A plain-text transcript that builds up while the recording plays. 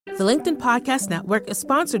The LinkedIn Podcast Network is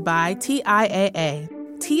sponsored by TIAA.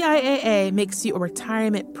 TIAA makes you a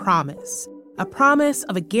retirement promise, a promise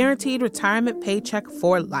of a guaranteed retirement paycheck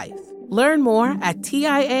for life. Learn more at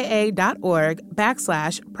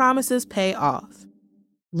TIAA.org/promises pay off.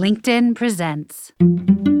 LinkedIn presents.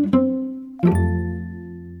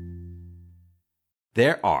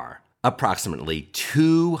 There are approximately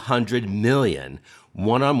 200 million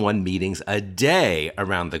one-on-one meetings a day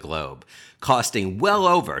around the globe, costing well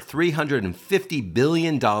over $350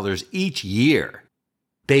 billion each year,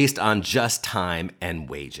 based on just time and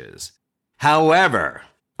wages. However,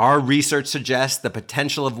 our research suggests the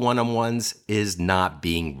potential of one-on-ones is not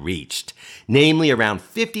being reached. Namely, around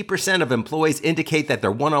 50% of employees indicate that their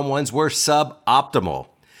one-on-ones were suboptimal.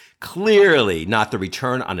 Clearly not the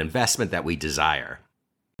return on investment that we desire.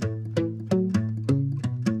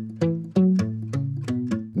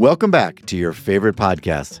 Welcome back to your favorite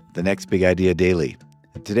podcast, The Next Big Idea Daily.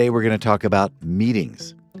 Today we're going to talk about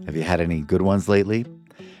meetings. Have you had any good ones lately?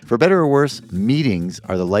 For better or worse, meetings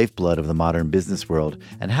are the lifeblood of the modern business world,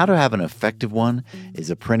 and how to have an effective one is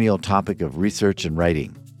a perennial topic of research and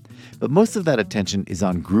writing. But most of that attention is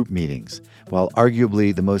on group meetings, while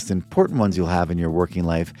arguably the most important ones you'll have in your working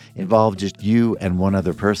life involve just you and one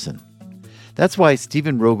other person. That's why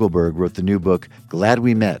Stephen Rogelberg wrote the new book, Glad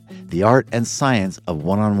We Met, The Art and Science of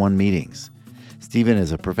One-on-One Meetings. Stephen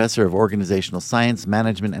is a professor of organizational science,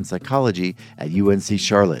 management, and psychology at UNC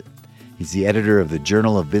Charlotte. He's the editor of the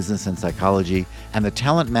Journal of Business and Psychology and the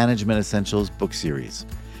Talent Management Essentials book series.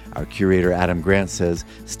 Our curator, Adam Grant, says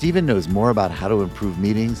Stephen knows more about how to improve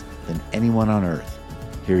meetings than anyone on earth.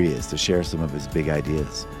 Here he is to share some of his big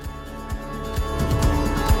ideas.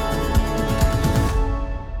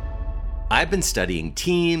 I've been studying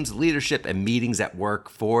teams, leadership, and meetings at work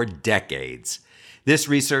for decades. This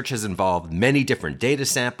research has involved many different data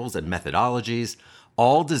samples and methodologies,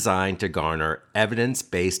 all designed to garner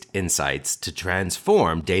evidence-based insights to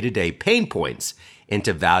transform day-to-day pain points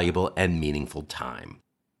into valuable and meaningful time.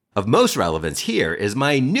 Of most relevance here is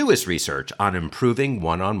my newest research on improving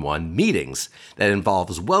one-on-one meetings that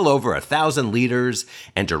involves well over 1,000 leaders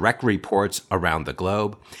and direct reports around the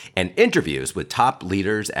globe, and interviews with top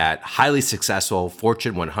leaders at highly successful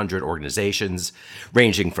Fortune 100 organizations,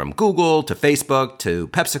 ranging from Google to Facebook to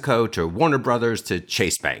PepsiCo to Warner Brothers to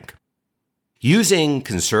Chase Bank. Using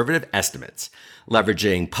conservative estimates,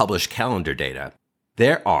 leveraging published calendar data,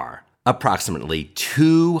 there are approximately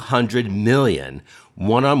 200 million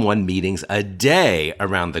one-on-one meetings a day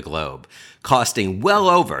around the globe, costing well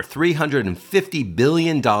over $350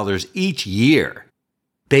 billion each year,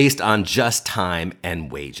 based on just time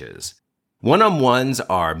and wages. One-on-ones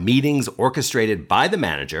are meetings orchestrated by the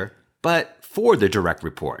manager, but for the direct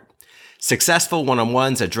report. Successful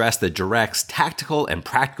one-on-ones address the direct's tactical and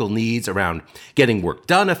practical needs around getting work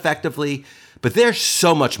done effectively, but there's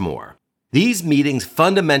so much more. These meetings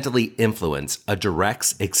fundamentally influence a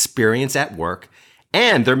direct's experience at work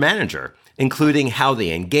and their manager, including how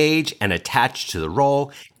they engage and attach to the role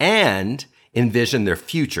and envision their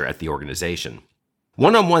future at the organization.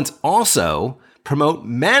 One-on-ones also promote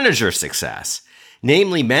manager success.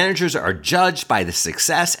 Namely, managers are judged by the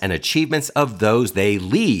success and achievements of those they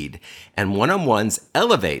lead, and one-on-ones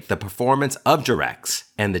elevate the performance of directs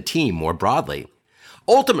and the team more broadly.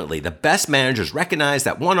 Ultimately, the best managers recognize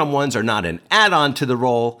that one-on-ones are not an add-on to the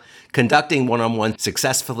role. Conducting one-on-ones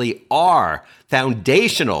successfully are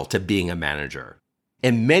foundational to being a manager.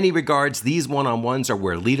 In many regards, these one-on-ones are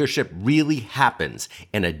where leadership really happens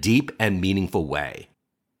in a deep and meaningful way.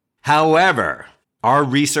 However, our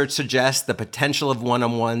research suggests the potential of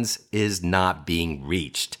one-on-ones is not being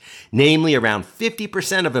reached. Namely, around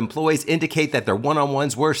 50% of employees indicate that their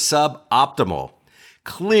one-on-ones were suboptimal.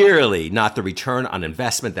 Clearly not the return on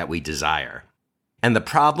investment that we desire. And the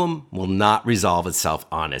problem will not resolve itself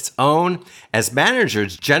on its own, as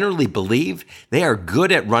managers generally believe they are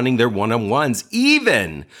good at running their one-on-ones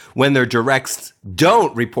even when their directs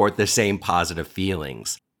don't report the same positive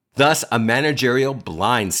feelings. Thus, a managerial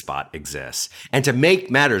blind spot exists. And to make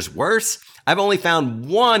matters worse, I've only found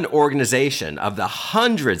one organization of the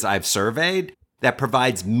hundreds I've surveyed that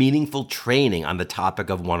provides meaningful training on the topic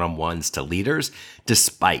of one-on-ones to leaders,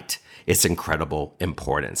 despite its incredible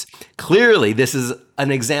importance. Clearly, this is an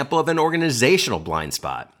example of an organizational blind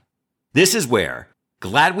spot. This is where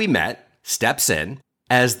Glad We Met steps in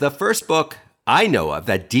as the first book I know of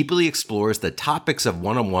that deeply explores the topics of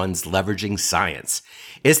one-on-ones leveraging science.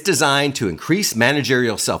 It's designed to increase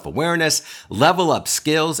managerial self-awareness, level up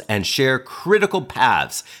skills, and share critical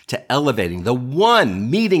paths to elevating the one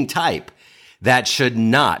meeting type that should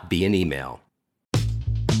not be an email.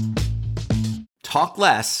 Talk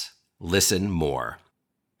less, listen more.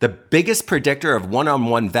 The biggest predictor of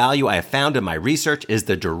one-on-one value I have found in my research is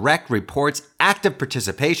the direct report's active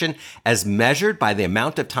participation as measured by the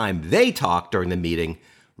amount of time they talk during the meeting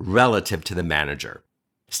relative to the manager.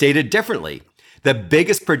 Stated differently, the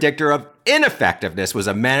biggest predictor of ineffectiveness was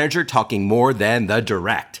a manager talking more than the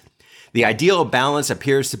direct. The ideal balance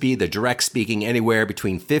appears to be the direct speaking anywhere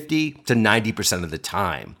between 50 to 90% of the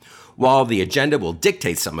time. While the agenda will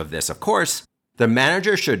dictate some of this, of course, the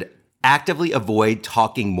manager should actively avoid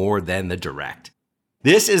talking more than the direct.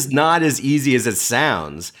 This is not as easy as it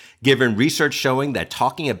sounds, given research showing that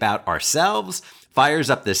talking about ourselves fires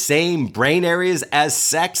up the same brain areas as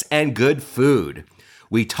sex and good food.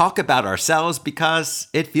 We talk about ourselves because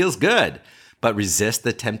it feels good, but resist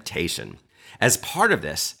the temptation. As part of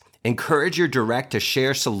this, encourage your direct to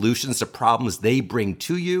share solutions to problems they bring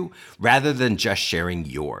to you rather than just sharing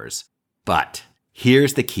yours. But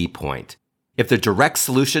here's the key point. If the direct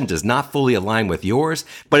solution does not fully align with yours,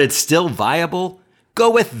 but it's still viable,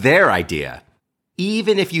 go with their idea,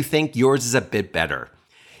 even if you think yours is a bit better.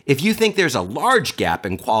 If you think there's a large gap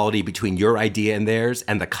in quality between your idea and theirs,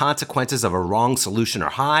 and the consequences of a wrong solution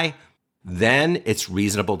are high, then it's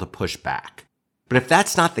reasonable to push back. But if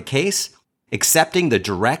that's not the case, accepting the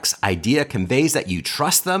direct's idea conveys that you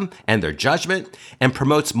trust them and their judgment and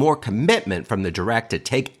promotes more commitment from the direct to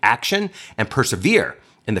take action and persevere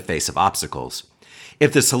in the face of obstacles.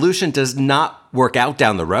 If the solution does not work out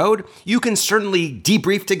down the road, you can certainly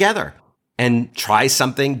debrief together and try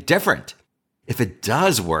something different. If it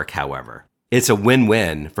does work, however, it's a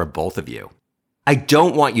win-win for both of you. I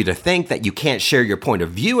don't want you to think that you can't share your point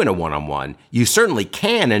of view in a one-on-one. You certainly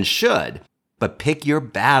can and should, but pick your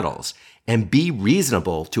battles and be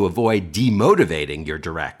reasonable to avoid demotivating your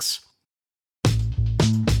directs.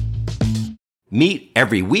 Meet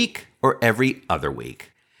every week or every other week.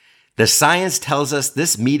 The science tells us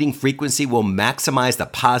this meeting frequency will maximize the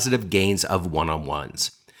positive gains of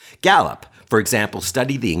one-on-ones. Gallup, for example,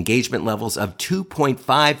 studied the engagement levels of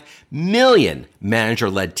 2.5 million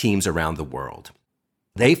manager-led teams around the world.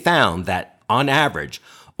 They found that, on average,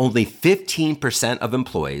 only 15% of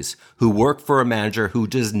employees who work for a manager who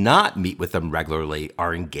does not meet with them regularly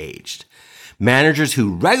are engaged. Managers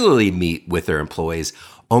who regularly meet with their employees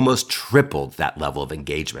almost tripled that level of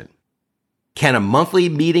engagement. Can a monthly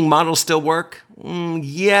meeting model still work?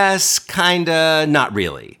 Yes, kinda, not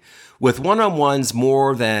really. With one-on-ones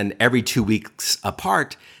more than every 2 weeks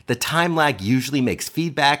apart, the time lag usually makes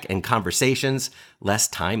feedback and conversations less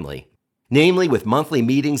timely. Namely, with monthly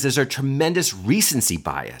meetings, there's a tremendous recency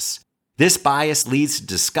bias. This bias leads to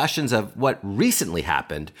discussions of what recently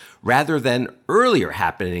happened rather than earlier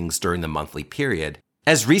happenings during the monthly period,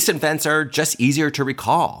 as recent events are just easier to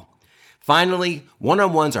recall. Finally,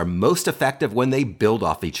 one-on-ones are most effective when they build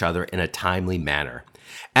off each other in a timely manner.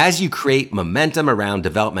 As you create momentum around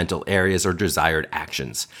developmental areas or desired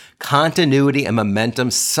actions, continuity and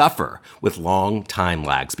momentum suffer with long time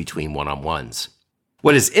lags between one-on-ones.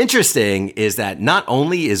 What is interesting is that not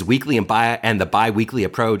only is weekly and the bi-weekly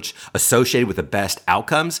approach associated with the best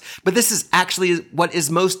outcomes, but this is actually what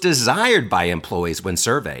is most desired by employees when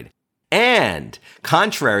surveyed. And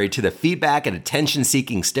contrary to the feedback and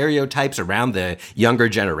attention-seeking stereotypes around the younger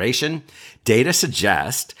generation, data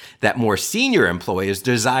suggest that more senior employees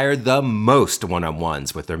desire the most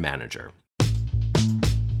one-on-ones with their manager.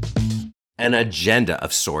 An agenda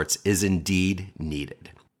of sorts is indeed needed.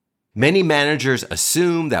 Many managers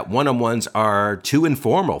assume that one-on-ones are too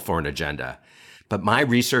informal for an agenda, but my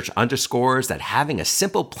research underscores that having a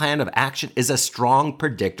simple plan of action is a strong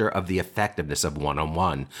predictor of the effectiveness of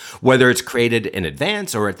one-on-one, whether it's created in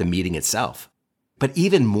advance or at the meeting itself. But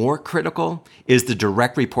even more critical is the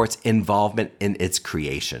direct report's involvement in its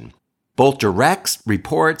creation. Both direct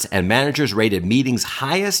reports and managers rated meetings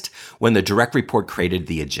highest when the direct report created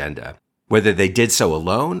the agenda, whether they did so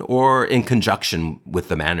alone or in conjunction with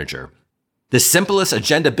the manager. The simplest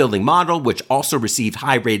agenda building model, which also received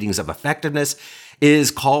high ratings of effectiveness,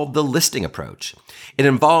 is called the listing approach. It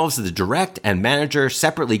involves the direct and manager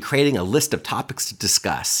separately creating a list of topics to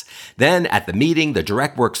discuss. Then at the meeting, the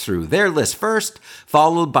direct works through their list first,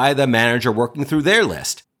 followed by the manager working through their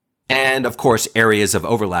list. And of course, areas of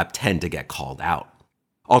overlap tend to get called out.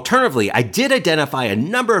 Alternatively, I did identify a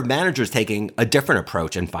number of managers taking a different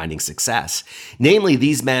approach and finding success. Namely,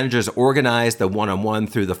 these managers organized the one-on-one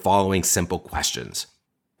through the following simple questions.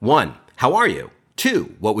 1, how are you?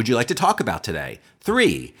 2, what would you like to talk about today?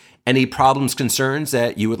 3, any problems, concerns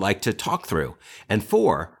that you would like to talk through? And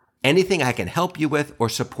 4, anything I can help you with or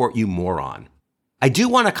support you more on? I do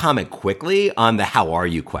want to comment quickly on the how are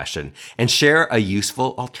you question and share a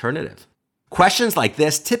useful alternative. Questions like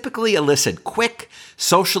this typically elicit quick,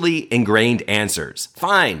 socially ingrained answers.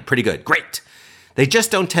 Fine, pretty good, great. They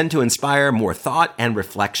just don't tend to inspire more thought and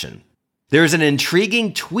reflection. There's an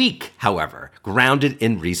intriguing tweak, however, grounded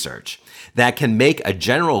in research, that can make a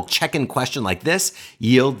general check-in question like this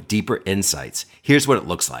yield deeper insights. Here's what it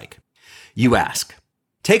looks like. You ask,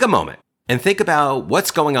 take a moment and think about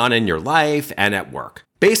what's going on in your life and at work.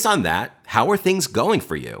 Based on that, how are things going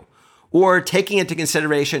for you? Or taking into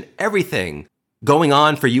consideration everything going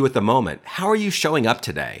on for you at the moment, how are you showing up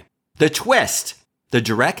today? The twist, the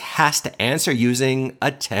direct has to answer using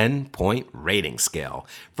a 10-point rating scale,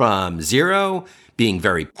 from 0 being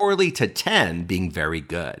very poorly to 10 being very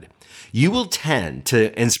good. You will tend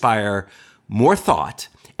to inspire more thought,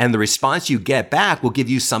 and the response you get back will give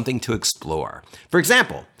you something to explore. For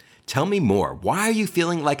example, tell me more. Why are you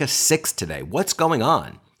feeling like a 6 today? What's going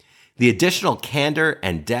on? The additional candor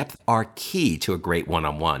and depth are key to a great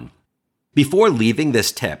one-on-one. Before leaving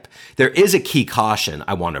this tip, there is a key caution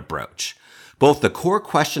I want to broach. Both the core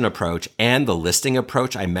question approach and the listing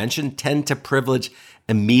approach I mentioned tend to privilege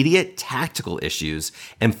immediate tactical issues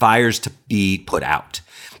and fires to be put out.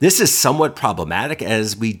 This is somewhat problematic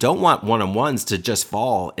as we don't want one-on-ones to just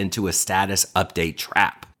fall into a status update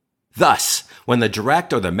trap. Thus, when the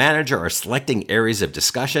direct or the manager are selecting areas of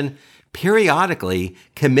discussion, periodically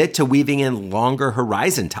commit to weaving in longer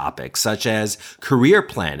horizon topics such as career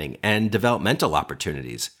planning and developmental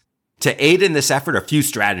opportunities. To aid in this effort, a few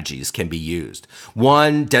strategies can be used.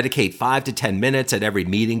 1, dedicate 5 to 10 minutes at every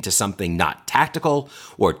meeting to something not tactical.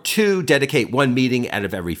 Or 2, dedicate 1 meeting out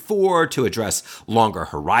of every 4 to address longer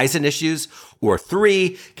horizon issues. Or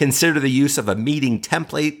 3, consider the use of a meeting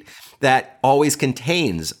template that always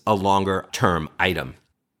contains a longer term item.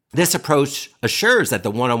 This approach assures that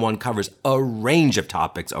the one-on-one covers a range of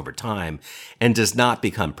topics over time and does not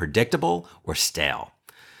become predictable or stale.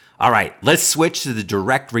 All right, let's switch to the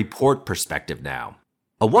direct report perspective now.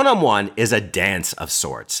 A one-on-one is a dance of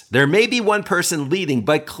sorts. There may be one person leading,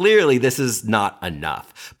 but clearly this is not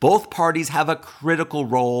enough. Both parties have a critical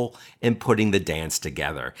role in putting the dance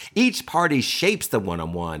together. Each party shapes the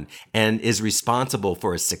one-on-one and is responsible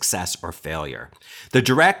for its success or failure. The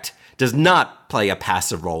direct does not play a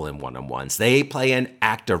passive role in one-on-ones. They play an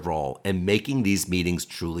active role in making these meetings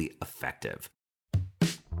truly effective.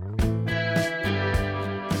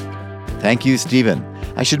 Thank you, Stephen.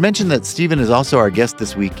 I should mention that Stephen is also our guest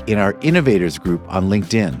this week in our Innovators group on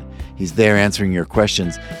LinkedIn. He's there answering your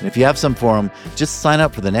questions, and if you have some for him, just sign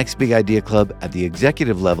up for the Next Big Idea Club at the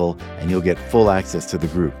executive level, and you'll get full access to the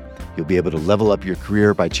group. You'll be able to level up your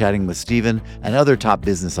career by chatting with Stephen and other top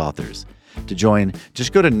business authors. To join,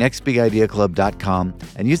 just go to nextbigideaclub.com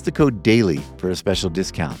and use the code DAILY for a special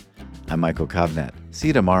discount. I'm Michael Kovnat. See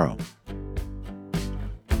you tomorrow.